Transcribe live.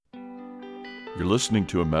You're listening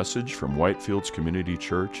to a message from Whitefields Community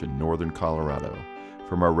Church in Northern Colorado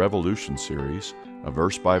from our Revolution series, a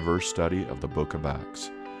verse-by-verse study of the book of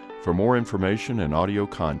Acts. For more information and audio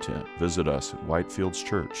content, visit us at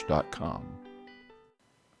whitefieldschurch.com.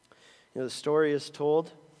 The story is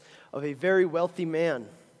told of a very wealthy man,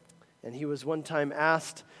 and he was one time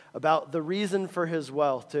asked about the reason for his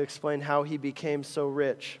wealth to explain how he became so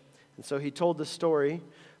rich. And so he told the story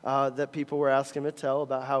that people were asking him to tell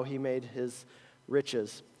about how he made his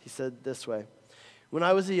riches. He said this way: "When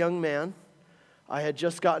I was a young man, I had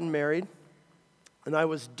just gotten married, and I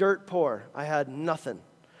was dirt poor. I had nothing.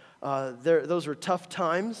 Those were tough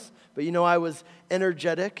times, but I was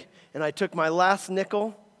energetic, and I took my last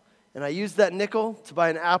nickel, and I used that nickel to buy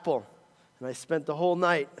an apple. And I spent the whole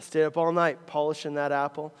night, I stayed up all night polishing that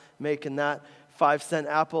apple, making that 5-cent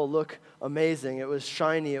apple look amazing. It was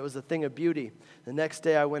shiny. It was a thing of beauty. The next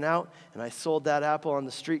day I went out, and I sold that apple on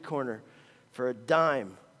the street corner for a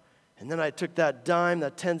dime. And then I took that dime,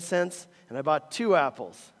 that 10 cents, and I bought 2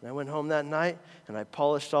 apples. And I went home that night, and I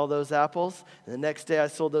polished all those apples. And the next day I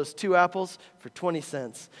sold those 2 apples for 20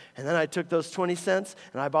 cents. And then I took those 20 cents,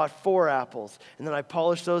 and I bought 4 apples. And then I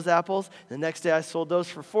polished those apples. And the next day I sold those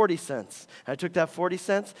for 40 cents. And I took that 40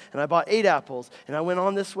 cents, and I bought 8 apples. And I went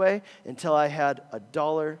on this way until I had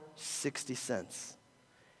 $1.60.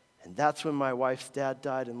 And that's when my wife's dad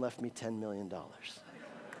died and left me $10 million.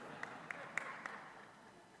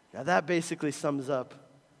 Now that basically sums up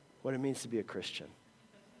what it means to be a Christian.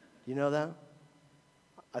 You know that?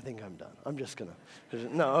 I think I'm done. I'm just going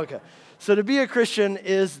to. No, okay. So to be a Christian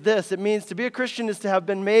is this. It means to be a Christian is to have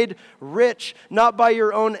been made rich, not by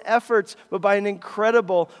your own efforts, but by an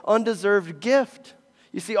incredible, undeserved gift.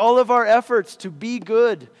 You see, all of our efforts to be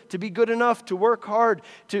good enough, to work hard,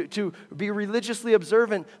 to be religiously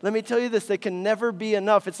observant, let me tell you this, they can never be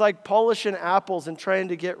enough. It's like polishing apples and trying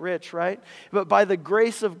to get rich, right? But by the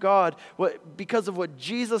grace of God, because of what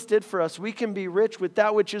Jesus did for us, we can be rich with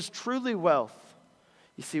that which is truly wealth.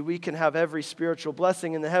 You see, we can have every spiritual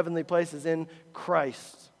blessing in the heavenly places in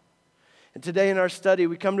Christ. And today in our study,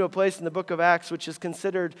 we come to a place in the book of Acts which is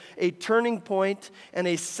considered a turning point and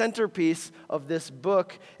a centerpiece of this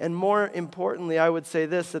book. And more importantly, I would say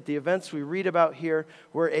this, that the events we read about here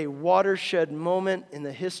were a watershed moment in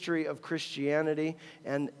the history of Christianity,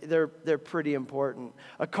 and they're pretty important.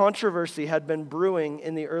 A controversy had been brewing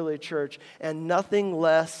in the early church, and nothing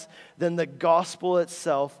less than the gospel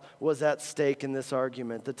itself was at stake in this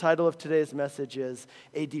argument. The title of today's message is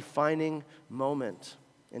A Defining Moment.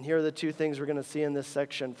 And here are the 2 things we're going to see in this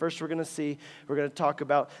section. First, we're going to talk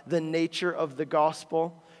about the nature of the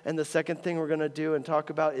gospel. And the second thing we're going to do and talk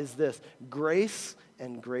about is this: grace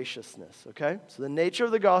and graciousness, okay? So the nature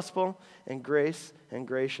of the gospel and grace and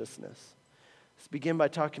graciousness. Let's begin by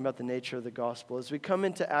talking about the nature of the gospel. As we come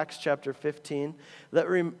into Acts chapter 15,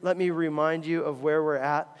 let me remind you of where we're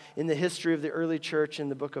at in the history of the early church in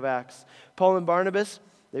the book of Acts. Paul and Barnabas,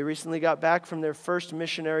 they recently got back from their first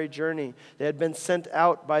missionary journey. They had been sent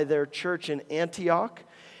out by their church in Antioch,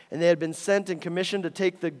 and they had been sent and commissioned to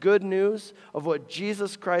take the good news of what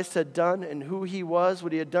Jesus Christ had done and who he was,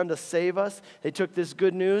 what he had done to save us. They took this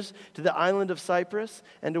good news to the island of Cyprus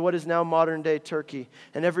and to what is now modern-day Turkey.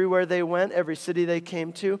 And everywhere they went, every city they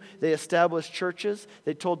came to, they established churches.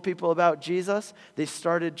 They told people about Jesus. They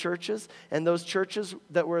started churches. And those churches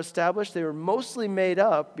that were established, they were mostly made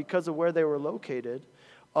up, because of where they were located,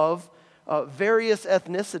 of various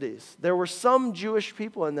ethnicities. There were some Jewish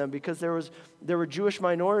people in them because there were Jewish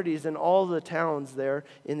minorities in all the towns there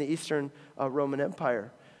in the Eastern Roman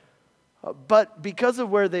Empire. But because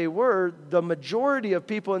of where they were, the majority of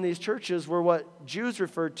people in these churches were what Jews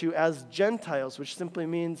referred to as Gentiles, which simply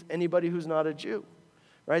means anybody who's not a Jew,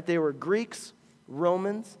 right? They were Greeks,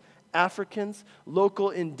 Romans, Africans,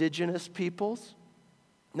 local indigenous peoples.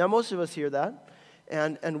 Now, most of us hear that,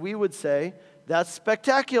 and we would say, that's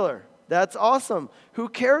spectacular. That's awesome. Who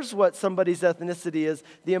cares what somebody's ethnicity is?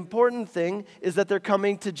 The important thing is that they're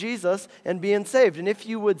coming to Jesus and being saved. And if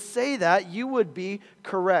you would say that, you would be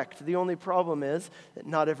correct. The only problem is that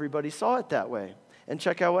not everybody saw it that way. And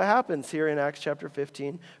check out what happens here in Acts chapter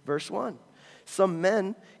 15, verse 1. Some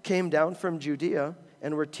men came down from Judea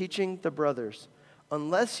and were teaching the brothers,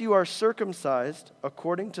 "Unless you are circumcised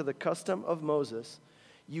according to the custom of Moses,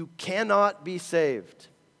 you cannot be saved."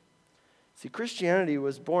 See, Christianity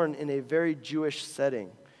was born in a very Jewish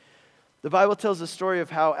setting. The Bible tells the story of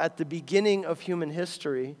how at the beginning of human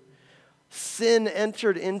history, sin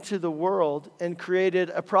entered into the world and created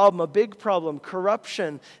a problem, a big problem: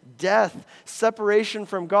 corruption, death, separation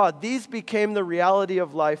from God. These became the reality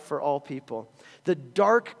of life for all people. The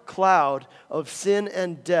dark cloud of sin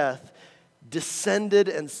and death descended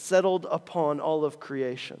and settled upon all of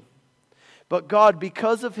creation. But God,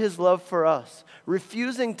 because of his love for us,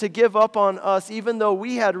 refusing to give up on us even though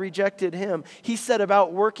we had rejected him, he set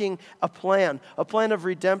about working a plan of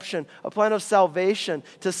redemption, a plan of salvation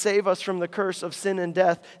to save us from the curse of sin and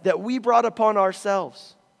death that we brought upon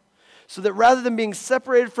ourselves. So that rather than being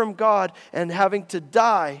separated from God and having to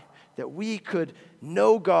die, that we could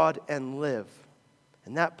know God and live.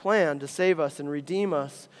 And that plan to save us and redeem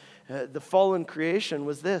us, the fallen creation,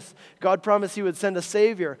 was this. God promised he would send a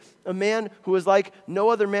Savior, a man who was like no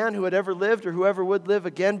other man who had ever lived or who ever would live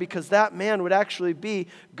again, because that man would actually be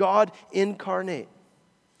God incarnate.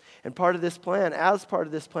 And part of this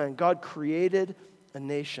plan, God created a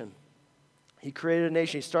nation. He created a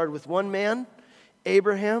nation. He started with one man,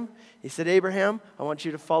 Abraham. He said, Abraham, I want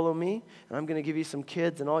you to follow me, and I'm going to give you some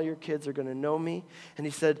kids, and all your kids are going to know me. And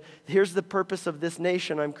he said, here's the purpose of this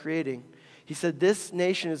nation I'm creating. He said, this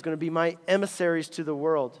nation is going to be my emissaries to the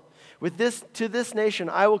world. To this nation,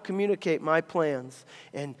 I will communicate my plans,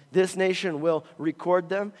 and this nation will record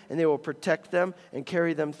them, and they will protect them and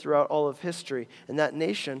carry them throughout all of history. And that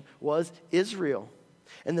nation was Israel.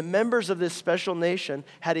 And the members of this special nation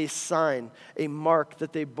had a sign, a mark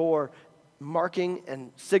that they bore, marking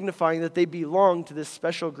and signifying that they belonged to this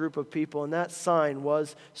special group of people, and that sign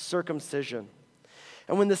was circumcision.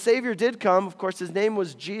 And when the Savior did come, of course, his name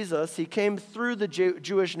was Jesus. He came through the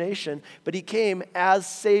Jewish nation, but he came as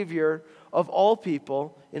Savior of all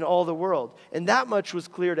people in all the world. And that much was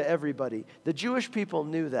clear to everybody. The Jewish people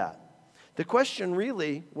knew that. The question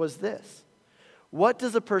really was this: what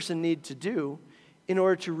does a person need to do in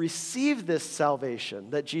order to receive this salvation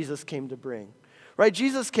that Jesus came to bring? Right?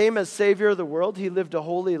 Jesus came as Savior of the world. He lived a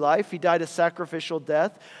holy life. He died a sacrificial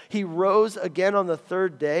death. He rose again on the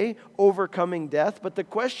third day, overcoming death. But the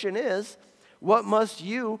question is, what must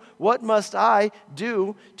I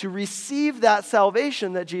do to receive that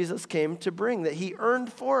salvation that Jesus came to bring, that he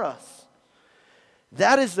earned for us?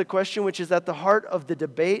 That is the question which is at the heart of the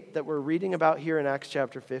debate that we're reading about here in Acts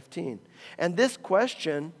chapter 15. And this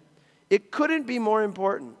question, it couldn't be more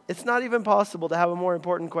important. It's not even possible to have a more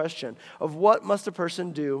important question of what must a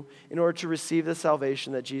person do in order to receive the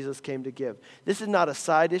salvation that Jesus came to give. This is not a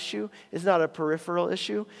side issue. It's not a peripheral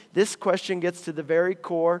issue. This question gets to the very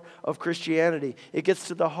core of Christianity. It gets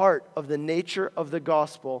to the heart of the nature of the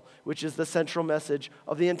gospel, which is the central message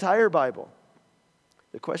of the entire Bible.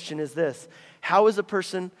 The question is this: how is a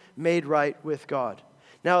person made right with God?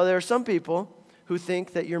 Now, there are some people who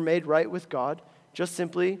think that you're made right with God just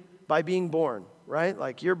simply by being born, right?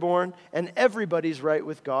 Like you're born and everybody's right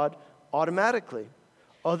with God automatically.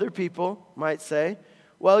 Other people might say,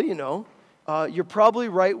 well, you're probably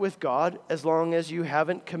right with God as long as you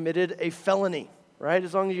haven't committed a felony, right?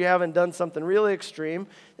 As long as you haven't done something really extreme,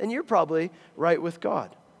 then you're probably right with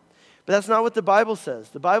God. But that's not what the Bible says.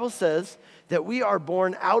 The Bible says that we are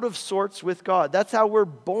born out of sorts with God. That's how we're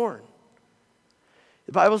born.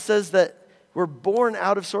 The Bible says that we're born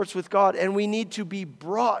out of sorts with God, and we need to be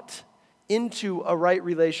brought into a right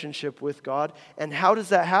relationship with God. And how does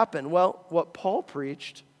that happen? Well, what Paul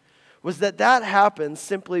preached was that happens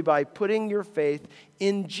simply by putting your faith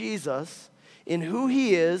in Jesus, in who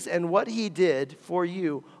he is and what he did for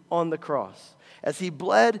you on the cross, as he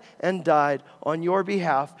bled and died on your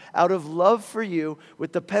behalf out of love for you,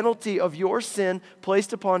 with the penalty of your sin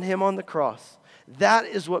placed upon him on the cross. That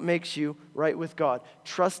is what makes you right with God,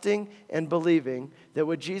 trusting and believing that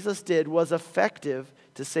what Jesus did was effective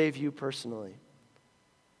to save you personally.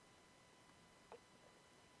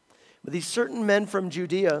 But these certain men from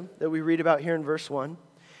Judea that we read about here in verse 1,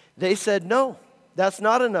 they said, no, that's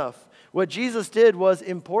not enough. What Jesus did was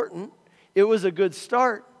important. It was a good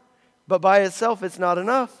start, but by itself it's not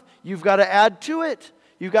enough. You've got to add to it.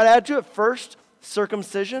 You've got to add to it first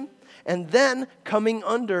circumcision, and then coming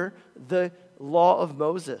under the law of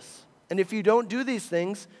Moses. And if you don't do these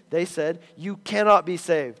things, they said, you cannot be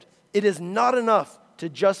saved. It is not enough to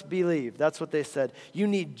just believe. That's what they said. You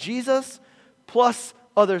need Jesus plus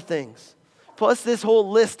other things, plus this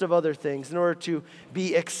whole list of other things in order to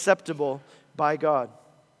be acceptable by God.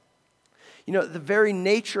 The very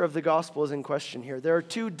nature of the gospel is in question here. There are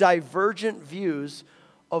two divergent views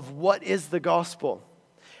of what is the gospel.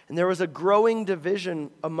 And there was a growing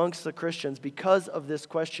division amongst the Christians because of this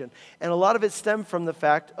question. And a lot of it stemmed from the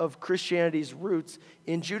fact of Christianity's roots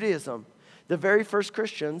in Judaism. The very first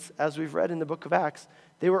Christians, as we've read in the book of Acts,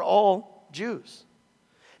 they were all Jews.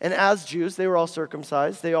 And as Jews, they were all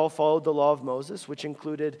circumcised. They all followed the law of Moses, which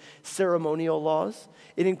included ceremonial laws.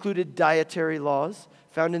 It included dietary laws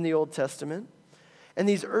found in the Old Testament. And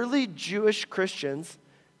these early Jewish Christians,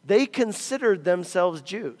 they considered themselves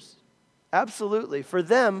Jews. Absolutely. For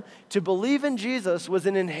them, to believe in Jesus was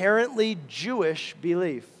an inherently Jewish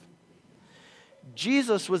belief.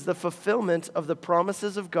 Jesus was the fulfillment of the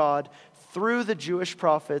promises of God through the Jewish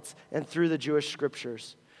prophets and through the Jewish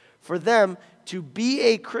scriptures. For them, to be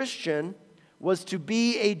a Christian was to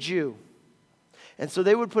be a Jew. And so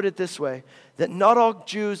they would put it this way, that not all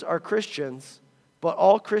Jews are Christians, but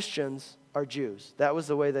all Christians are Jews. That was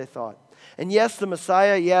the way they thought. And yes, the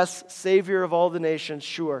Messiah, yes, Savior of all the nations,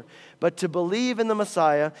 sure. But to believe in the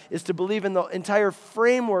Messiah is to believe in the entire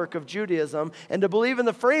framework of Judaism. And to believe in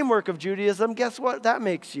the framework of Judaism, guess what that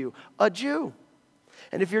makes you? A Jew.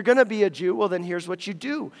 And if you're going to be a Jew, well, then here's what you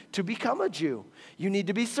do to become a Jew. You need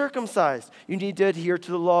to be circumcised. You need to adhere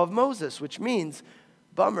to the law of Moses, which means,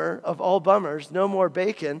 bummer of all bummers, no more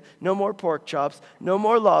bacon, no more pork chops, no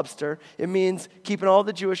more lobster. It means keeping all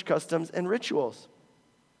the Jewish customs and rituals.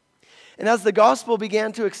 And as the gospel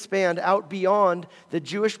began to expand out beyond the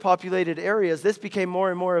Jewish populated areas, this became more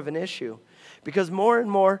and more of an issue because more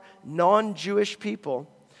and more non-Jewish people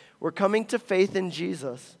were coming to faith in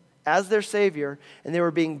Jesus as their Savior, and they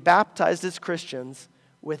were being baptized as Christians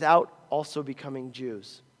without also becoming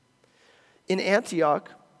Jews. In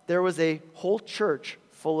Antioch, there was a whole church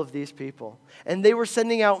full of these people, and they were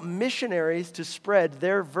sending out missionaries to spread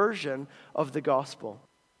their version of the gospel.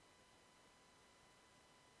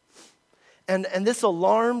 And this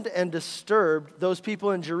alarmed and disturbed those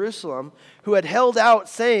people in Jerusalem who had held out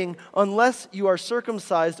saying, unless you are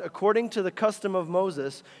circumcised according to the custom of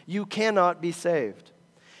Moses, you cannot be saved.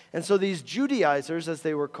 And so these Judaizers, as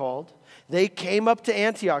they were called, they came up to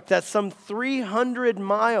Antioch. That's some 300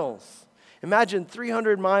 miles. Imagine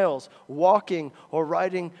 300 miles walking or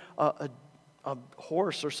riding a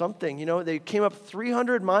horse or something. You know, they came up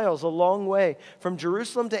 300 miles, a long way, from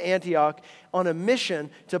Jerusalem to Antioch on a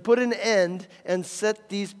mission to put an end and set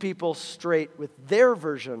these people straight with their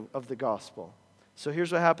version of the gospel. So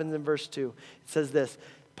here's what happens in verse 2. It says this,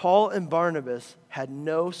 Paul and Barnabas had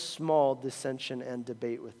no small dissension and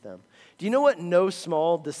debate with them. Do you know what no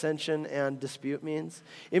small dissension and dispute means?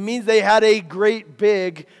 It means they had a great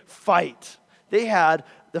big fight. They had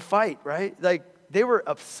the fight, right? Like, they were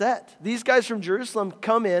upset. These guys from Jerusalem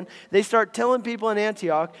come in. They start telling people in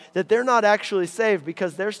Antioch that they're not actually saved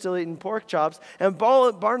because they're still eating pork chops. And Paul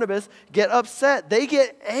and Barnabas get upset. They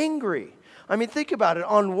get angry. I mean, think about it.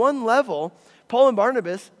 On one level, Paul and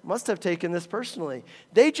Barnabas must have taken this personally.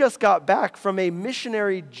 They just got back from a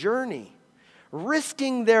missionary journey,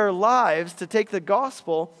 risking their lives to take the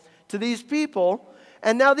gospel to these people.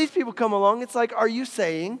 And now these people come along. It's like, are you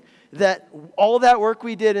saying that all that work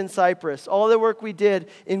we did in Cyprus, all the work we did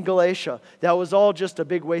in Galatia, that was all just a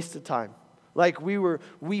big waste of time? Like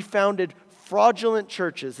we founded fraudulent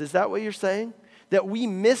churches. Is that what you're saying? That we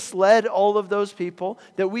misled all of those people,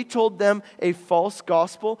 that we told them a false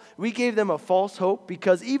gospel, we gave them a false hope,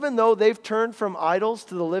 because even though they've turned from idols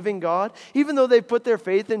to the living God, even though they put their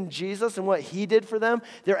faith in Jesus and what He did for them,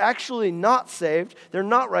 they're actually not saved, they're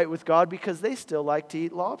not right with God because they still like to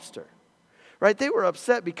eat lobster. Right? They were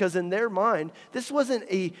upset because in their mind, this wasn't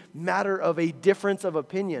a matter of a difference of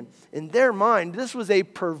opinion. In their mind, this was a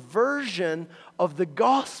perversion of the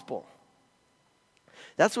gospel.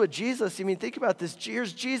 That's what Jesus, think about this.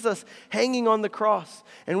 Here's Jesus hanging on the cross.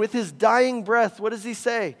 And with His dying breath, what does He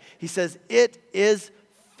say? He says, it is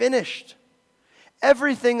finished.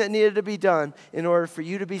 Everything that needed to be done in order for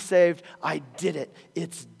you to be saved, I did it.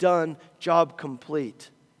 It's done. Job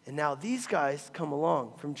complete. And now these guys come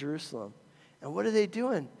along from Jerusalem. And what are they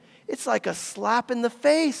doing? It's like a slap in the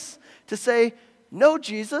face to say, no,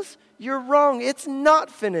 Jesus, you're wrong. It's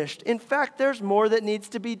not finished. In fact, there's more that needs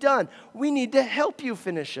to be done. We need to help you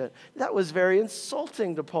finish it. That was very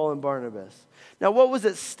insulting to Paul and Barnabas. Now, what was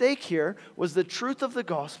at stake here was the truth of the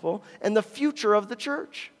gospel and the future of the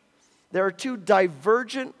church. There are two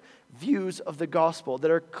divergent views of the gospel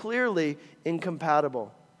that are clearly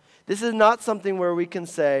incompatible. This is not something where we can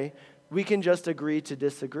say, we can just agree to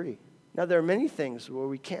disagree. Now, there are many things where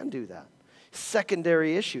we can do that.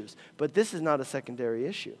 Secondary issues. But this is not a secondary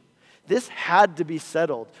issue. This had to be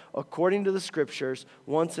settled according to the Scriptures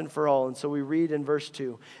once and for all. And so we read in verse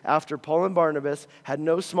 2, after Paul and Barnabas had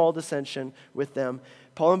no small dissension with them,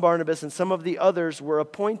 Paul and Barnabas and some of the others were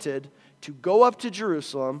appointed to go up to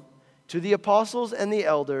Jerusalem to the apostles and the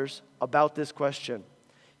elders about this question.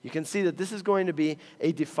 You can see that this is going to be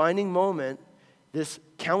a defining moment. This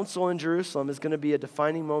council in Jerusalem is going to be a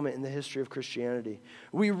defining moment in the history of Christianity.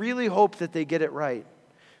 We really hope that they get it right.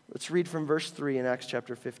 Let's read from verse 3 in Acts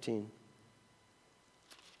chapter 15.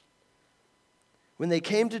 When they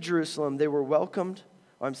came to Jerusalem, they were welcomed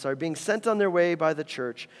being sent on their way by the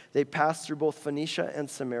church, they passed through both Phoenicia and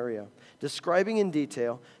Samaria, describing in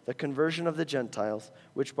detail the conversion of the Gentiles,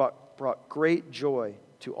 which brought great joy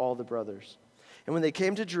to all the brothers. And when they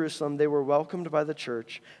came to Jerusalem, they were welcomed by the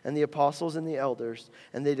church and the apostles and the elders,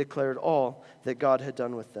 and they declared all that God had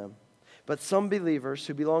done with them. But some believers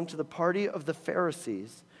who belonged to the party of the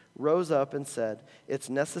Pharisees rose up and said, "It's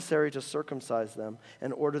necessary to circumcise them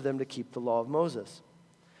and order them to keep the law of Moses."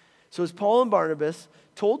 So as Paul and Barnabas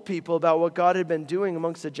told people about what God had been doing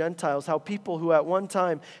amongst the Gentiles, how people who at one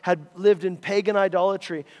time had lived in pagan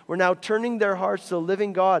idolatry were now turning their hearts to the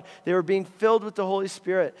living God. They were being filled with the Holy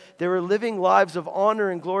Spirit. They were living lives of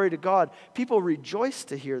honor and glory to God. People rejoiced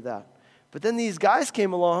to hear that. But then these guys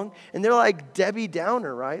came along, and they're like Debbie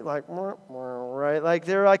Downer, right? Like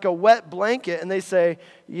they're like a wet blanket, and they say,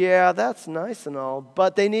 yeah, that's nice and all,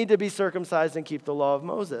 but they need to be circumcised and keep the law of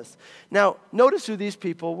Moses. Now, notice who these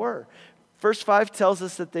people were. Verse 5 tells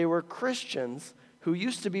us that they were Christians who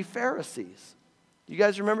used to be Pharisees. You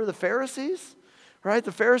guys remember the Pharisees? Right?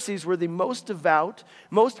 The Pharisees were the most devout,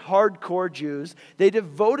 most hardcore Jews. They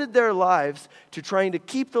devoted their lives to trying to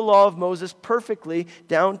keep the law of Moses perfectly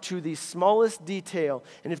down to the smallest detail.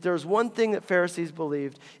 And if there was one thing that Pharisees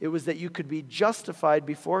believed, it was that you could be justified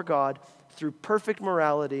before God through perfect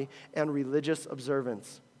morality and religious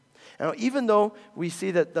observance. Now, even though we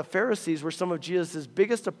see that the Pharisees were some of Jesus'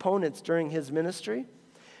 biggest opponents during his ministry,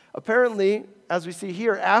 apparently, as we see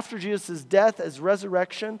here, after Jesus' death, as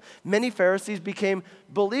resurrection, many Pharisees became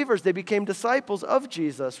believers. They became disciples of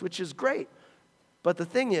Jesus, which is great. But the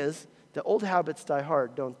thing is, the old habits die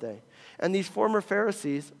hard, don't they? And these former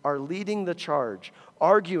Pharisees are leading the charge,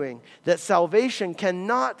 arguing that salvation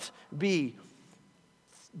cannot be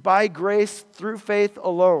by grace through faith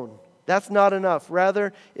alone. That's not enough.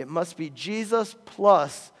 Rather, it must be Jesus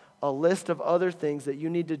plus a list of other things that you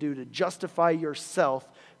need to do to justify yourself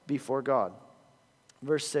before God.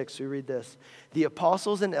 Verse 6, we read this. The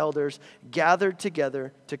apostles and elders gathered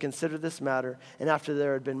together to consider this matter, and after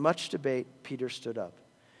there had been much debate, Peter stood up.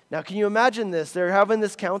 Now, can you imagine this? They're having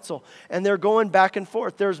this council, and they're going back and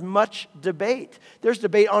forth. There's much debate. There's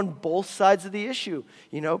debate on both sides of the issue.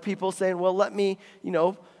 People saying, well, let me,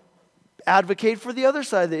 advocate for the other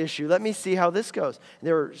side of the issue. Let me see how this goes.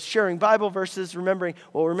 They were sharing Bible verses,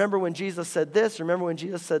 remember when Jesus said this, remember when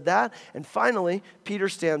Jesus said that. And finally, Peter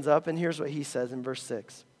stands up, and here's what he says in verse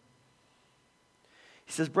 6.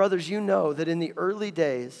 He says, "Brothers, you know that in the early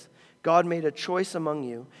days, God made a choice among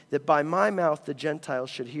you that by my mouth the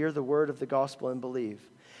Gentiles should hear the word of the gospel and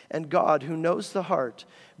believe. And God, who knows the heart,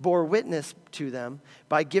 bore witness to them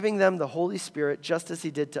by giving them the Holy Spirit just as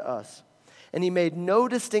he did to us. And he made no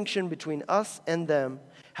distinction between us and them,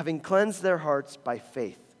 having cleansed their hearts by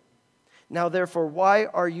faith. Now therefore, why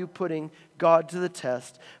are you putting God to the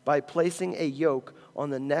test by placing a yoke on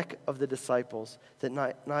the neck of the disciples that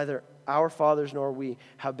neither our fathers nor we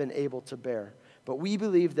have been able to bear? But we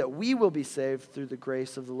believe that we will be saved through the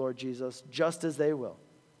grace of the Lord Jesus, just as they will."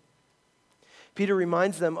 Peter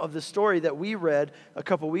reminds them of the story that we read a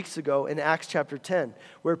couple weeks ago in Acts chapter 10,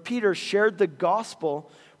 where Peter shared the gospel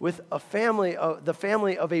with the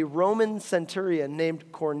family of a Roman centurion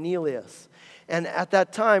named Cornelius. And at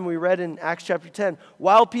that time, we read in Acts chapter 10,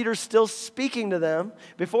 while Peter's still speaking to them,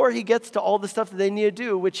 before he gets to all the stuff that they need to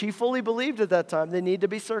do, which he fully believed at that time, they need to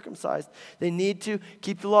be circumcised, they need to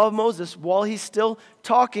keep the law of Moses, while he's still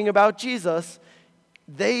talking about Jesus,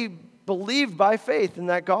 they believed by faith in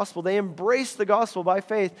that gospel. They embraced the gospel by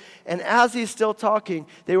faith. And as he's still talking,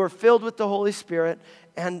 they were filled with the Holy Spirit,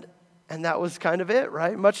 and that was kind of it,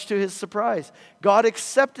 right? Much to his surprise. God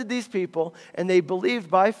accepted these people, and they believed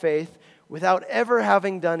by faith without ever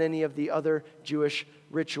having done any of the other Jewish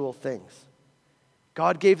ritual things.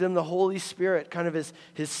 God gave them the Holy Spirit, kind of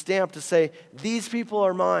his stamp to say, these people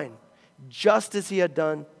are mine, just as he had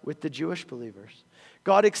done with the Jewish believers.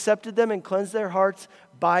 God accepted them and cleansed their hearts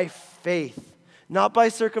by faith, not by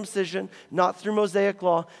circumcision, not through Mosaic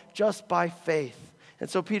law, just by faith. And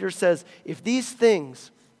so Peter says, if these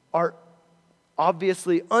things are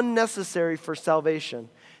obviously unnecessary for salvation,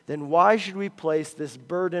 then why should we place this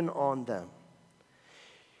burden on them?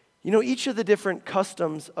 Each of the different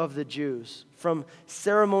customs of the Jews, from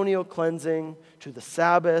ceremonial cleansing to the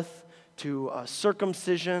Sabbath to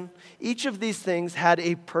circumcision, each of these things had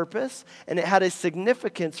a purpose and it had a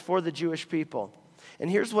significance for the Jewish people. And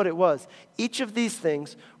here's what it was. Each of these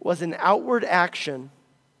things was an outward action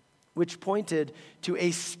which pointed to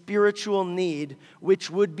a spiritual need which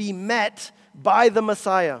would be met by the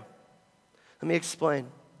Messiah. Let me explain.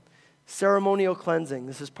 Ceremonial cleansing,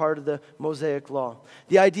 this is part of the Mosaic law.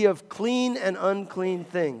 The idea of clean and unclean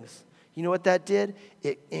things. You know what that did?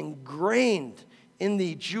 It ingrained in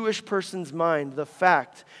the Jewish person's mind the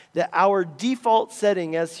fact that our default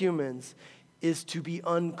setting as humans is to be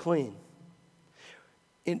unclean.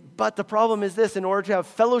 But the problem is this: in order to have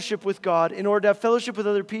fellowship with God, in order to have fellowship with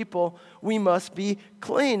other people, we must be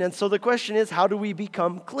clean. And so the question is, how do we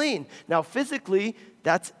become clean? Now, physically,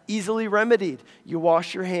 that's easily remedied. You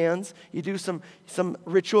wash your hands, you do some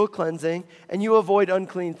ritual cleansing, and you avoid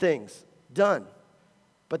unclean things. Done.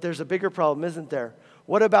 But there's a bigger problem, isn't there?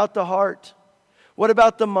 What about the heart? What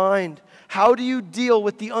about the mind? How do you deal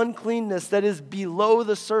with the uncleanness that is below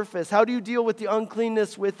the surface? How do you deal with the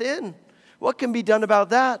uncleanness within? What can be done about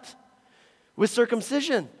that? With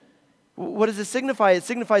circumcision, what does it signify? It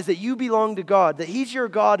signifies that you belong to God, that He's your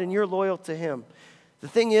God and you're loyal to Him. The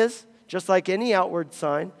thing is, just like any outward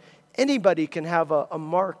sign, anybody can have a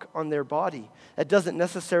mark on their body. That doesn't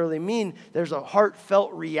necessarily mean there's a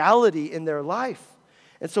heartfelt reality in their life.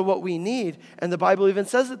 And so what we need, and the Bible even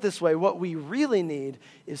says it this way, what we really need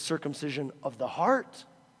is circumcision of the heart.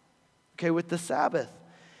 Okay, with the Sabbath.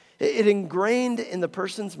 It ingrained in the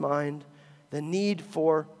person's mind the need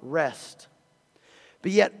for rest.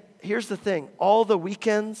 But yet, here's the thing. All the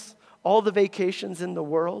weekends, all the vacations in the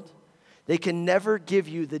world, they can never give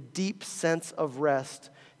you the deep sense of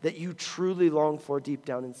rest that you truly long for deep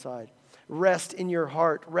down inside. Rest in your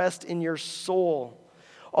heart, rest in your soul.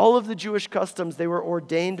 All of the Jewish customs, they were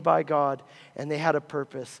ordained by God, and they had a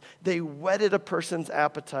purpose. They whetted a person's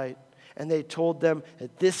appetite, and they told them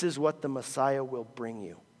that this is what the Messiah will bring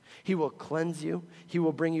you. He will cleanse you. He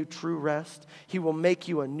will bring you true rest. He will make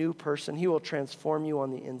you a new person. He will transform you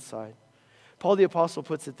on the inside. Paul the Apostle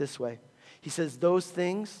puts it this way. He says those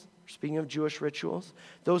things, speaking of Jewish rituals,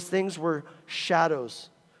 those things were shadows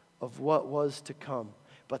of what was to come.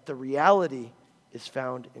 But the reality is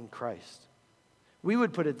found in Christ. We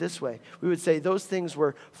would put it this way. We would say those things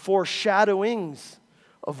were foreshadowings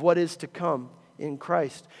of what is to come in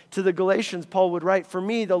Christ. To the Galatians, Paul would write, "For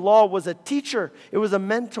me, the law was a teacher. It was a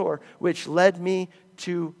mentor, which led me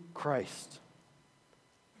to Christ."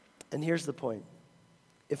 And here's the point.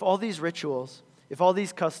 If all these rituals, if all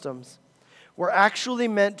these customs were actually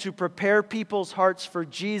meant to prepare people's hearts for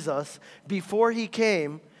Jesus before He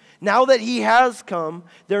came, now that He has come,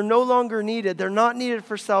 they're no longer needed. They're not needed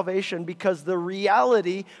for salvation because the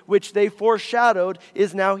reality which they foreshadowed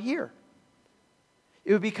is now here.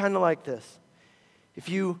 It would be kind of like this. If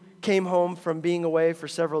you came home from being away for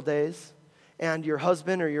several days and your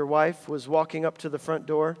husband or your wife was walking up to the front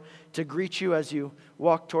door to greet you as you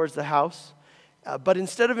walked towards the house, but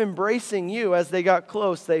instead of embracing you as they got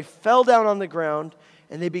close, they fell down on the ground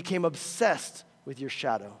and they became obsessed with your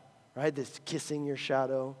shadow, right? This kissing your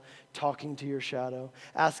shadow, talking to your shadow,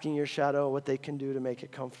 asking your shadow what they can do to make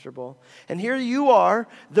it comfortable. And here you are,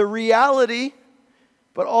 the reality,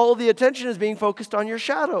 but all the attention is being focused on your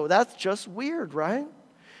shadow. That's just weird, right?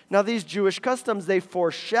 Now, these Jewish customs, they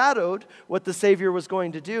foreshadowed what the Savior was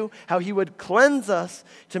going to do, how He would cleanse us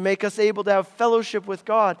to make us able to have fellowship with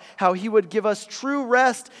God, how He would give us true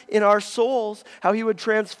rest in our souls, how He would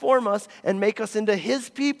transform us and make us into His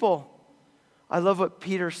people. I love what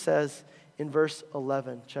Peter says in verse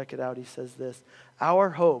 11. Check it out. He says this, "Our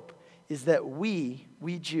hope is that we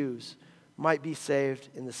Jews, might be saved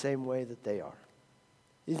in the same way that they are."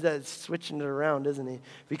 He's switching it around, isn't he?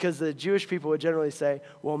 Because the Jewish people would generally say,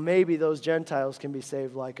 well, maybe those Gentiles can be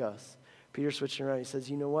saved like us. Peter's switching around. He says,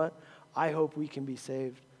 you know what? I hope we can be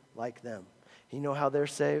saved like them. You know how they're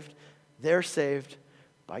saved? They're saved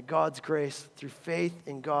by God's grace, through faith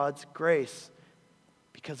in God's grace,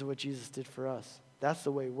 because of what Jesus did for us. That's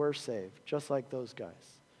the way we're saved, just like those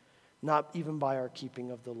guys. Not even by our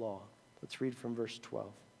keeping of the law. Let's read from verse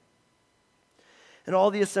 12. And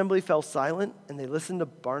all the assembly fell silent, and they listened to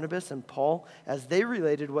Barnabas and Paul as they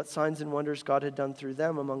related what signs and wonders God had done through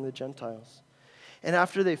them among the Gentiles. And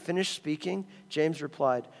after they finished speaking, James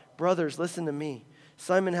replied, "Brothers, listen to me.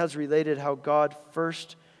 Simon has related how God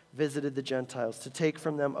first visited the Gentiles to take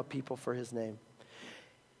from them a people for His name.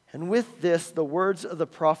 And with this, the words of the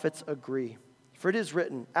prophets agree. For it is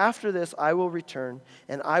written, after this I will return,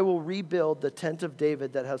 and I will rebuild the tent of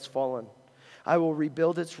David that has fallen. I will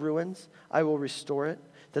rebuild its ruins, I will restore it,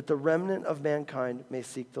 that the remnant of mankind may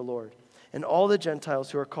seek the Lord. And all the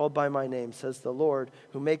Gentiles who are called by my name, says the Lord,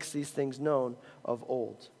 who makes these things known of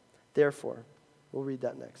old. Therefore," we'll read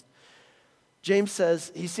that next. James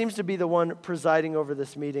says, he seems to be the one presiding over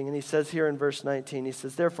this meeting, and he says here in verse 19, he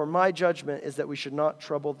says, "Therefore my judgment is that we should not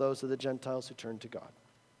trouble those of the Gentiles who turn to God."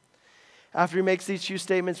 After he makes these few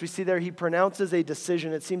statements, we see there he pronounces a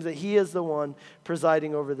decision. It seems that he is the one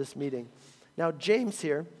presiding over this meeting. Now, James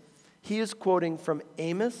here, he is quoting from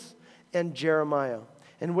Amos and Jeremiah.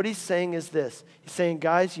 And what he's saying is this. He's saying,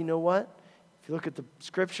 guys, you know what? If you look at the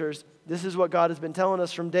scriptures, this is what God has been telling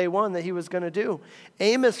us from day one that he was going to do.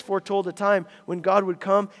 Amos foretold a time when God would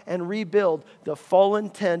come and rebuild the fallen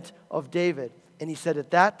tent of David. And he said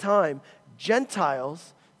at that time,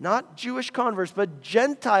 Gentiles, not Jewish converts, but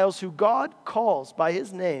Gentiles who God calls by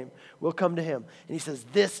his name will come to him. And he says,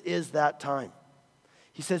 this is that time.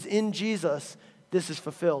 He says, in Jesus, this is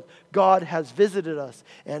fulfilled. God has visited us.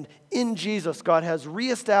 And in Jesus, God has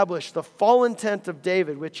reestablished the fallen tent of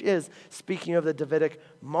David, which is, speaking of the Davidic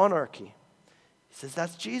monarchy. He says,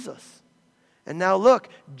 that's Jesus. And now look,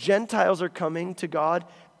 Gentiles are coming to God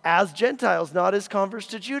as Gentiles, not as converts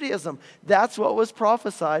to Judaism. That's what was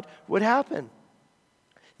prophesied would happen.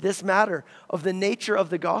 This matter of the nature of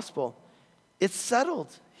the gospel, it's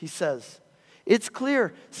settled, he says. It's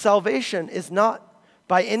clear. Salvation is not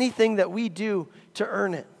by anything that we do to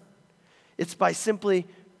earn it. It's by simply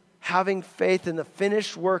having faith in the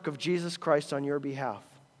finished work of Jesus Christ on your behalf.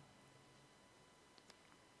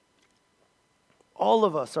 All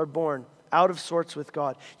of us are born out of sorts with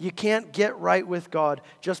God. You can't get right with God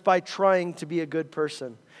just by trying to be a good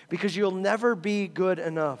person, because you'll never be good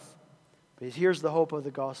enough. But here's the hope of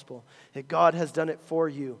the gospel, that God has done it for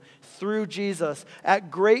you through Jesus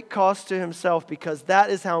at great cost to himself, because that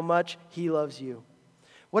is how much he loves you.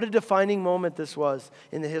 What a defining moment this was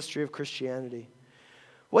in the history of Christianity.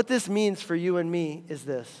 What this means for you and me is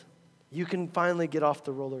this: you can finally get off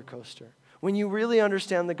the roller coaster. When you really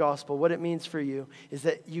understand the gospel, what it means for you is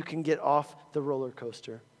that you can get off the roller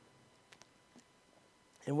coaster.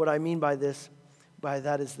 And what I mean by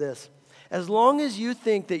that is this: as long as you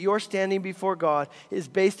think that your standing before God is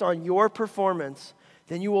based on your performance,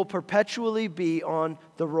 then you will perpetually be on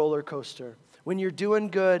the roller coaster. When you're doing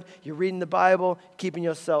good, you're reading the Bible, keeping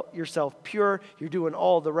yourself pure, you're doing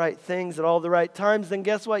all the right things at all the right times, then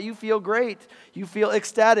guess what? You feel great. You feel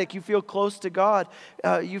ecstatic. You feel close to God.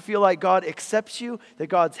 You feel like God accepts you, that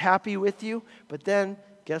God's happy with you. But then,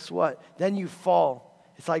 guess what? Then you fall.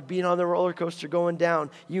 It's like being on the roller coaster going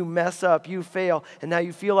down. You mess up, you fail, and now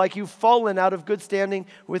you feel like you've fallen out of good standing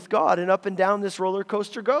with God, and up and down this roller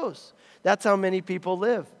coaster goes. That's how many people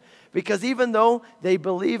live. Because even though they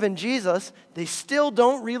believe in Jesus, they still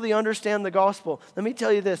don't really understand the gospel. Let me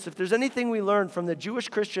tell you this: if there's anything we learned from the Jewish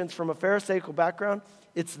Christians from a Pharisaical background,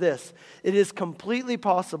 it's this: it is completely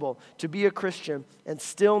possible to be a Christian and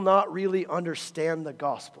still not really understand the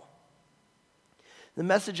gospel. The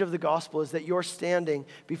message of the gospel is that your standing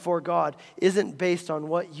before God isn't based on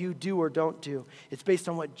what you do or don't do. It's based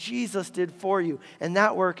on what Jesus did for you, and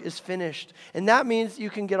that work is finished. And that means you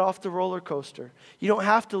can get off the roller coaster. You don't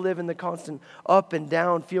have to live in the constant up and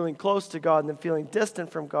down, feeling close to God and then feeling distant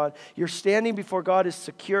from God. Your standing before God is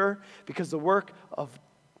secure because the work of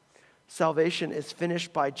salvation is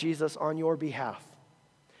finished by Jesus on your behalf.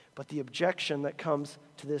 But the objection that comes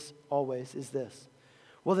to this always is this: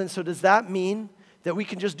 well, then, so does that mean that we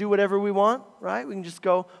can just do whatever we want, right? We can just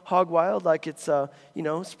go hog wild like it's,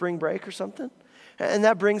 spring break or something? And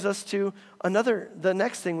that brings us to the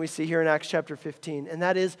next thing we see here in Acts chapter 15, and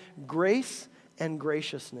that is grace and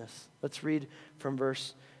graciousness. Let's read from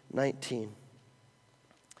verse 19.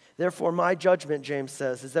 Therefore, my judgment, James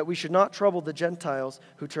says, is that we should not trouble the Gentiles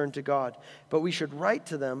who turn to God, but we should write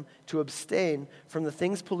to them to abstain from the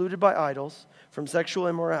things polluted by idols, from sexual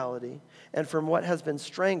immorality, and from what has been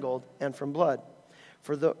strangled, and from blood.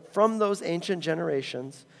 From those ancient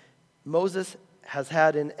generations, Moses has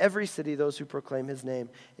had in every city those who proclaim his name,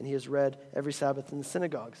 and he is read every Sabbath in the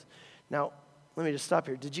synagogues. Now, let me just stop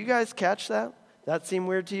here. Did you guys catch that? That seem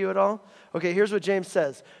weird to you at all? Okay, here's what James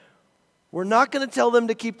says. We're not going to tell them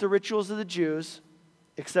to keep the rituals of the Jews,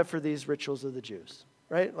 except for these rituals of the Jews,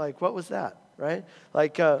 right? Like, what was that, right?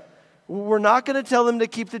 Like, we're not going to tell them to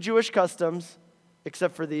keep the Jewish customs,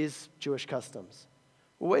 except for these Jewish customs.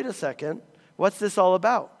 Well, wait a second. What's this all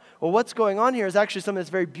about? Well, what's going on here is actually something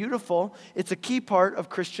that's very beautiful. It's a key part of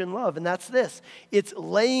Christian love, and that's this. It's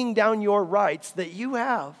laying down your rights that you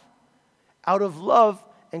have out of love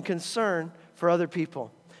and concern for other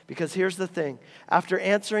people. Because here's the thing. After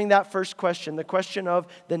answering that first question, the question of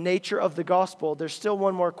the nature of the gospel, there's still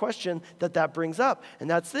one more question that brings up, and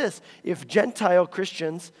that's this. If Gentile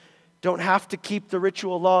Christians don't have to keep the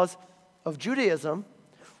ritual laws of Judaism,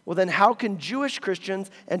 well, then how can Jewish Christians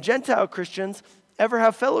and Gentile Christians ever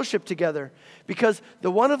have fellowship together? Because the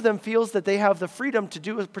one of them feels that they have the freedom to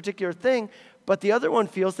do a particular thing, but the other one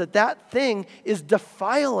feels that that thing is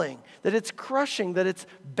defiling, that it's crushing, that it's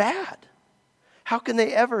bad. How can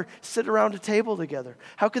they ever sit around a table together?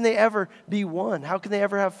 How can they ever be one? How can they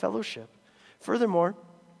ever have fellowship? Furthermore,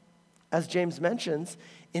 as James mentions,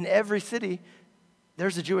 in every city,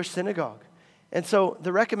 there's a Jewish synagogue. And so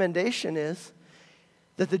the recommendation is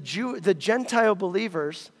that the Gentile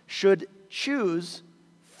believers should choose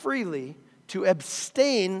freely to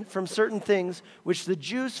abstain from certain things which the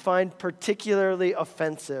Jews find particularly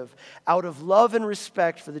offensive out of love and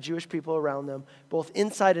respect for the Jewish people around them, both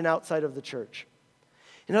inside and outside of the church.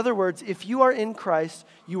 In other words, if you are in Christ,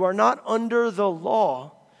 you are not under the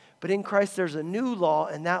law, but in Christ there's a new law,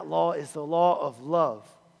 and that law is the law of love.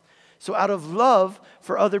 So out of love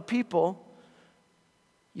for other people,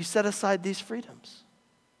 you set aside these freedoms.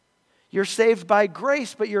 You're saved by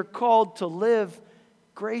grace, but you're called to live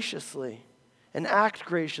graciously and act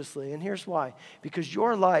graciously. And here's why. Because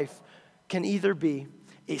your life can either be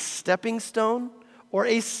a stepping stone or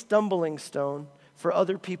a stumbling stone for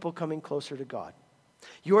other people coming closer to God.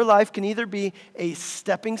 Your life can either be a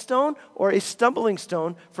stepping stone or a stumbling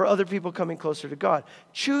stone for other people coming closer to God.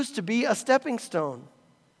 Choose to be a stepping stone.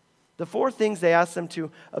 The 4 things they ask them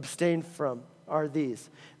to abstain from are these: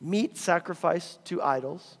 meat sacrificed to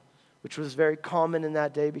idols, which was very common in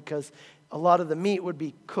that day because a lot of the meat would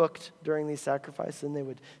be cooked during these sacrifices, and they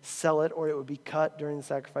would sell it, or it would be cut during the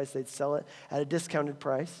sacrifice. They'd sell it at a discounted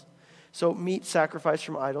price. So meat sacrificed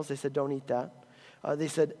from idols, they said don't eat that. They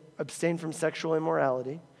said abstain from sexual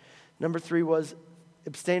immorality. Number 3 was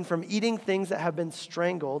abstain from eating things that have been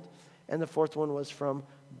strangled. And the 4th one was from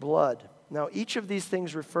blood. Now, each of these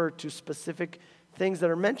things refer to specific things that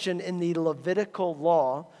are mentioned in the Levitical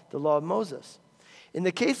law, the law of Moses. In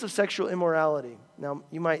the case of sexual immorality, now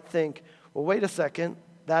you might think, well, wait a second,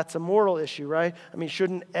 that's a moral issue, right? I mean,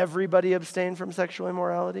 shouldn't everybody abstain from sexual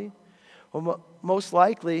immorality? Well, most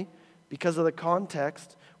likely, because of the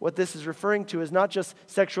context, what this is referring to is not just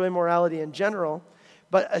sexual immorality in general,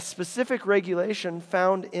 but a specific regulation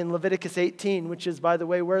found in Leviticus 18, which is, by the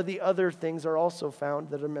way, where the other things are also found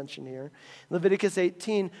that are mentioned here. Leviticus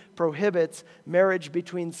 18 prohibits marriage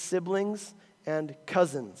between siblings and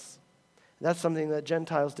cousins. That's something that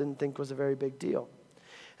Gentiles didn't think was a very big deal.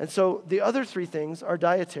 And so the other 3 things are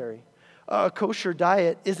dietary. A kosher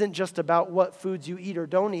diet isn't just about what foods you eat or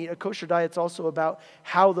don't eat. A kosher diet's also about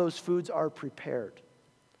how those foods are prepared.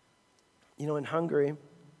 You know, in Hungary,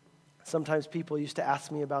 sometimes people used to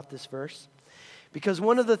ask me about this verse because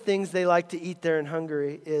one of the things they like to eat there in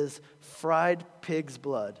Hungary is fried pig's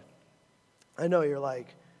blood. I know you're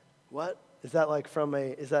like, what? Is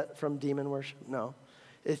that from demon worship? No.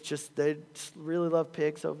 It's just they just really love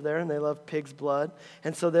pigs over there, and they love pig's blood.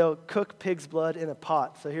 And so they'll cook pig's blood in a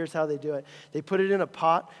pot. So here's how they do it. They put it in a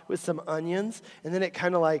pot with some onions, and then it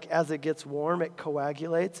kind of like, as it gets warm, it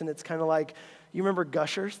coagulates, and it's kind of like, you remember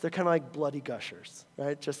gushers? They're kind of like bloody gushers,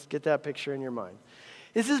 right? Just get that picture in your mind.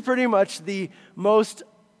 This is pretty much the most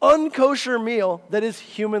unkosher meal that is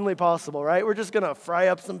humanly possible, right? We're just going to fry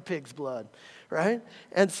up some pig's blood, right?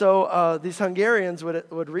 And so these Hungarians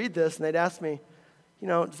would read this, and they'd ask me, you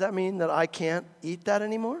know, does that mean that I can't eat that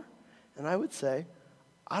anymore? And I would say,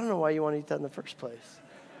 I don't know why you want to eat that in the first place.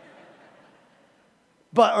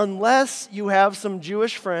 But unless you have some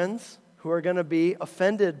Jewish friends who are going to be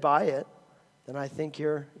offended by it, then I think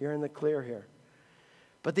you're in the clear here.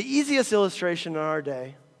 But the easiest illustration in our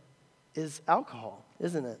day is alcohol,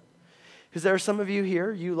 isn't it? Because there are some of you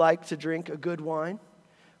here, you like to drink a good wine,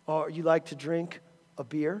 or you like to drink a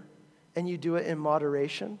beer, and you do it in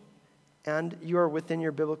moderation. And you are within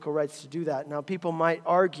your biblical rights to do that. Now, people might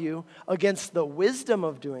argue against the wisdom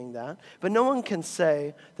of doing that, but no one can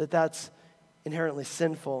say that that's inherently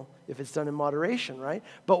sinful if it's done in moderation, right?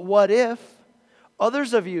 But what if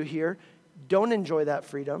others of you here don't enjoy that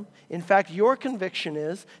freedom? In fact, your conviction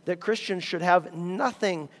is that Christians should have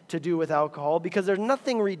nothing to do with alcohol because there's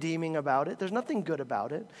nothing redeeming about it. There's nothing good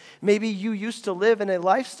about it. Maybe you used to live in a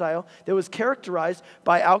lifestyle that was characterized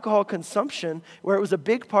by alcohol consumption where it was a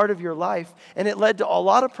big part of your life and it led to a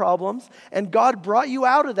lot of problems, and God brought you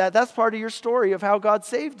out of that. That's part of your story of how God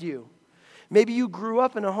saved you. Maybe you grew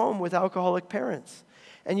up in a home with alcoholic parents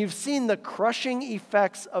and you've seen the crushing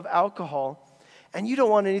effects of alcohol, and you don't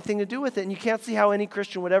want anything to do with it, and you can't see how any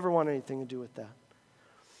Christian would ever want anything to do with that.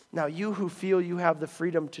 Now, you who feel you have the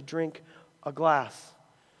freedom to drink a glass,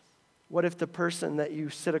 what if the person that you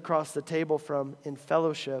sit across the table from in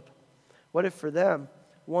fellowship, what if for them,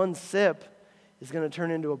 one sip is going to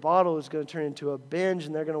turn into a bottle, is going to turn into a binge,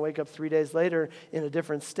 and they're going to wake up 3 days later in a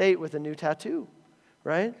different state with a new tattoo,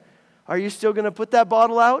 right? Are you still going to put that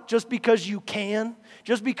bottle out just because you can?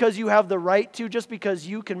 Just because you have the right to? Just because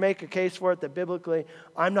you can make a case for it that biblically,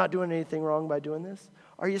 I'm not doing anything wrong by doing this?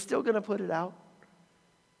 Are you still going to put it out?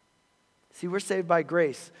 See, we're saved by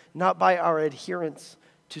grace, not by our adherence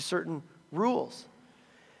to certain rules.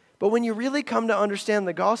 But when you really come to understand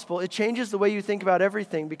the gospel, it changes the way you think about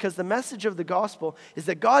everything, because the message of the gospel is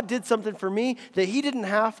that God did something for me that He didn't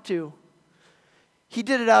have to. He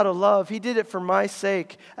did it out of love. He did it for my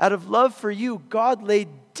sake. Out of love for you, God laid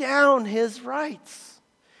down his rights.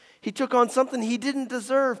 He took on something he didn't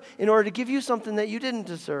deserve in order to give you something that you didn't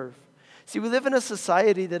deserve. See, we live in a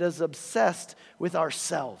society that is obsessed with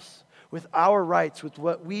ourselves, with our rights, with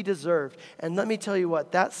what we deserve. And let me tell you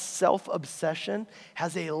what, that self-obsession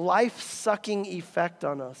has a life-sucking effect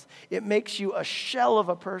on us. It makes you a shell of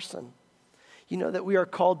a person. You know that we are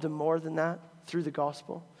called to more than that through the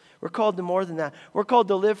gospel? We're called to more than that. We're called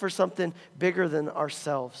to live for something bigger than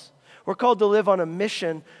ourselves. We're called to live on a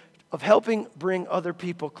mission of helping bring other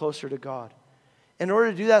people closer to God. In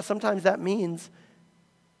order to do that, sometimes that means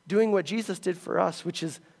doing what Jesus did for us, which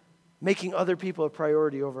is making other people a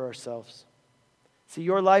priority over ourselves. See,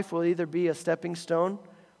 your life will either be a stepping stone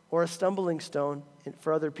or a stumbling stone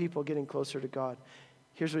for other people getting closer to God.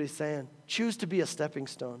 Here's what he's saying. Choose to be a stepping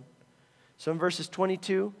stone. So in verses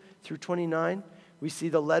 22 through 29, we see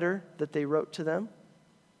the letter that they wrote to them,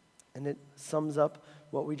 and it sums up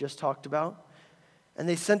what we just talked about. And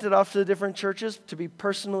they sent it off to the different churches to be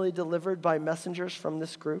personally delivered by messengers from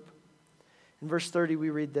this group. In verse 30,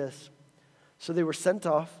 we read this. So they were sent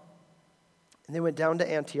off, and they went down to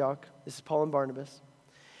Antioch. This is Paul and Barnabas.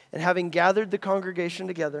 And having gathered the congregation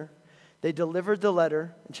together, they delivered the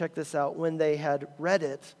letter. And check this out. When they had read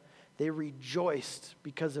it, they rejoiced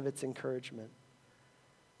because of its encouragement.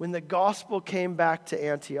 When the gospel came back to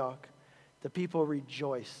Antioch, the people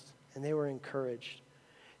rejoiced and they were encouraged.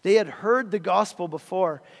 They had heard the gospel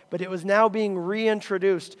before, but it was now being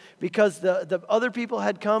reintroduced because the other people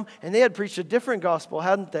had come and they had preached a different gospel,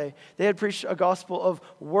 hadn't they? They had preached a gospel of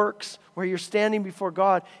works where you're standing before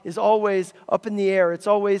God is always up in the air. It's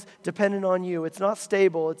always dependent on you. It's not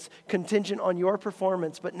stable. It's contingent on your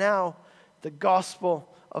performance. But now the gospel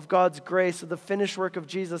of God's grace, of the finished work of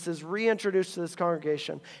Jesus is reintroduced to this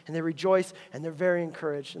congregation. And they rejoice and they're very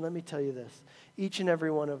encouraged. And let me tell you this, each and every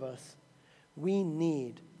one of us, we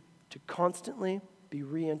need to constantly be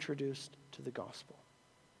reintroduced to the gospel.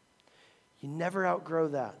 You never outgrow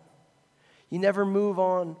that. You never move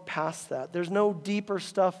on past that. There's no deeper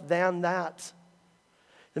stuff than that.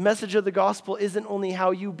 The message of the gospel isn't only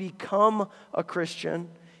how you become a Christian,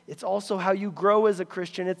 it's also how you grow as a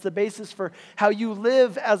Christian. It's the basis for how you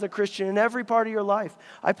live as a Christian in every part of your life.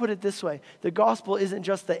 I put it this way. The gospel isn't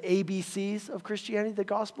just the ABCs of Christianity. The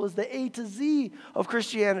gospel is the A to Z of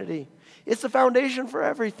Christianity. It's the foundation for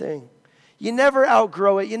everything. You never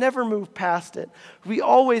outgrow it. You never move past it. We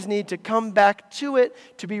always need to come back to it,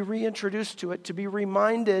 to be reintroduced to it, to be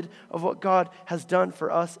reminded of what God has done for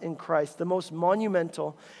us in Christ. The most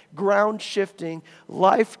monumental, ground-shifting,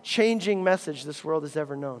 life-changing message this world has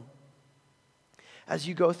ever known. As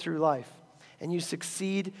you go through life and you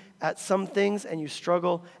succeed at some things and you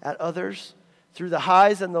struggle at others, through the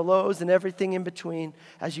highs and the lows and everything in between,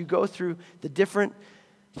 as you go through the different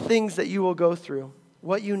things that you will go through,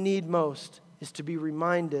 what you need most is to be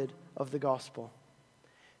reminded of the gospel.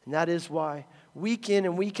 And that is why week in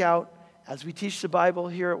and week out, as we teach the Bible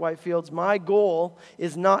here at Whitefields, my goal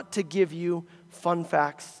is not to give you fun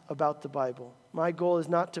facts about the Bible. My goal is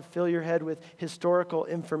not to fill your head with historical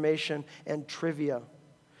information and trivia.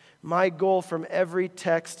 My goal from every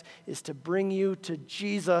text is to bring you to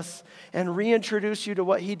Jesus and reintroduce you to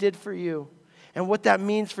what he did for you and what that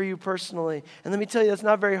means for you personally. And let me tell you, that's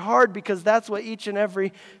not very hard because that's what each and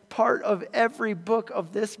every part of every book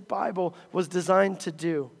of this Bible was designed to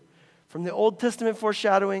do. From the Old Testament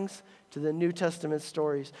foreshadowings to the New Testament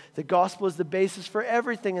stories. The gospel is the basis for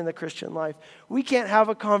everything in the Christian life. We can't have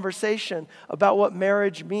a conversation about what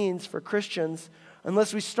marriage means for Christians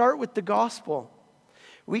unless we start with the gospel.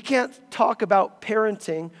 We can't talk about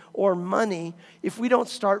parenting or money if we don't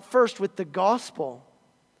start first with the gospel.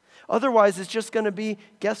 Otherwise, it's just going to be,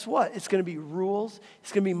 guess what? It's going to be rules.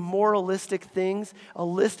 It's going to be moralistic things, a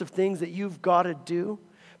list of things that you've got to do.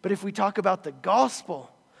 But if we talk about the gospel,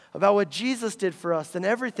 about what Jesus did for us, then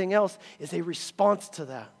everything else is a response to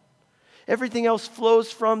that. Everything else flows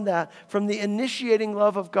from that, from the initiating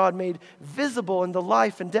love of God made visible in the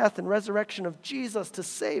life and death and resurrection of Jesus to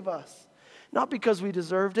save us. Not because we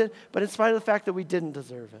deserved it, but in spite of the fact that we didn't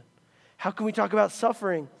deserve it. How can we talk about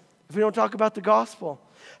suffering if we don't talk about the gospel?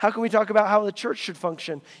 How can we talk about how the church should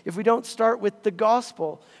function if we don't start with the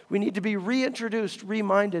gospel? We need to be reintroduced,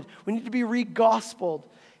 reminded. We need to be re-gospeled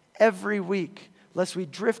every week, lest we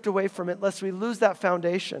drift away from it, lest we lose that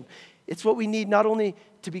foundation. It's what we need not only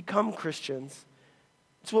to become Christians,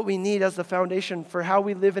 it's what we need as the foundation for how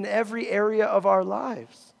we live in every area of our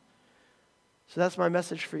lives. So that's my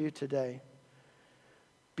message for you today.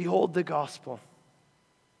 Behold the gospel,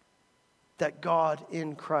 that God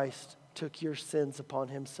in Christ took your sins upon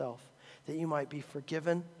himself, that you might be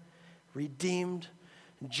forgiven, redeemed,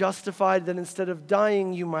 justified, that instead of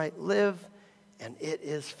dying, you might live, and it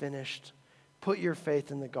is finished. Put your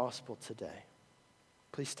faith in the gospel today.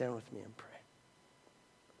 Please stand with me and pray.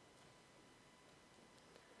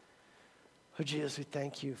 Oh, Jesus, we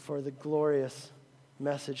thank you for the glorious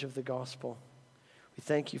message of the gospel. We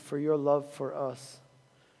thank you for your love for us,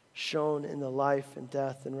 shown in the life and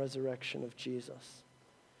death and resurrection of Jesus.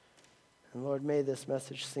 And Lord, may this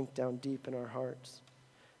message sink down deep in our hearts.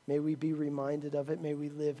 May we be reminded of it. May we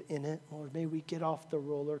live in it. Lord, may we get off the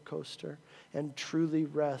roller coaster and truly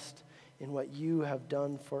rest in what you have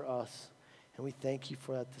done for us. And we thank you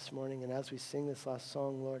for that this morning. And as we sing this last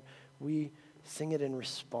song, Lord, we sing it in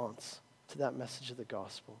response to that message of the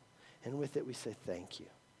gospel. And with it, we say thank you.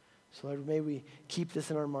 So Lord, may we keep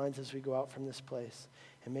this in our minds as we go out from this place.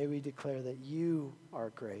 And may we declare that you are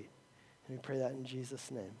great. And we pray that in Jesus'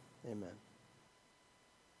 name. Amen.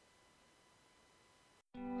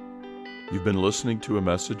 You've been listening to a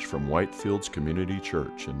message from Whitefields Community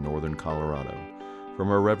Church in Northern Colorado from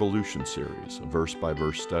our Revolution series, a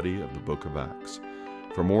verse-by-verse study of the book of Acts.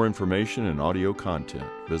 For more information and audio content,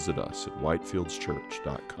 visit us at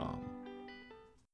whitefieldschurch.com.